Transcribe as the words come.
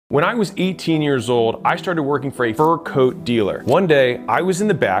When I was 18 years old, I started working for a fur coat dealer. One day, I was in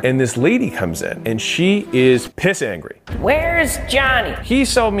the back and this lady comes in and she is piss angry. Where's Johnny? He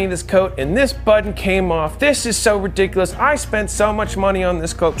sold me this coat and this button came off. This is so ridiculous. I spent so much money on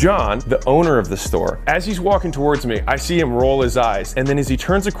this coat. John, the owner of the store, as he's walking towards me, I see him roll his eyes. And then as he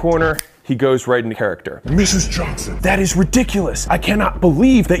turns a corner, he goes right into character. Mrs. Johnson. That is ridiculous. I cannot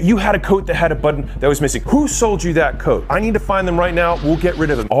believe that you had a coat that had a button that was missing. Who sold you that coat? I need to find them right now. We'll get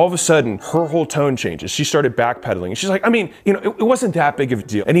rid of them. All of a sudden, her whole tone changes. She started backpedaling. And she's like, I mean, you know, it wasn't that big of a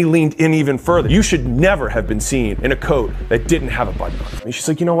deal. And he leaned in even further. You should never have been seen in a coat that didn't have a button on it. And she's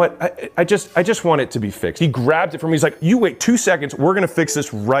like, you know what? I just want it to be fixed. He grabbed it from me. He's like, you wait 2 seconds. We're going to fix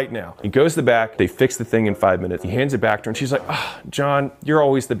this right now. He goes to the back. They fix the thing in 5 minutes. He hands it back to her and she's like, oh, John, you're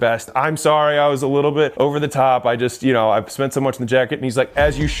always the best. I'm sorry. I was a little bit over the top. I just, you know, I've spent so much in the jacket. And he's like,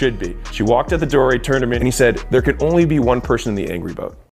 as you should be. She walked out the door, he turned to me and he said, there can only be one person in the angry boat.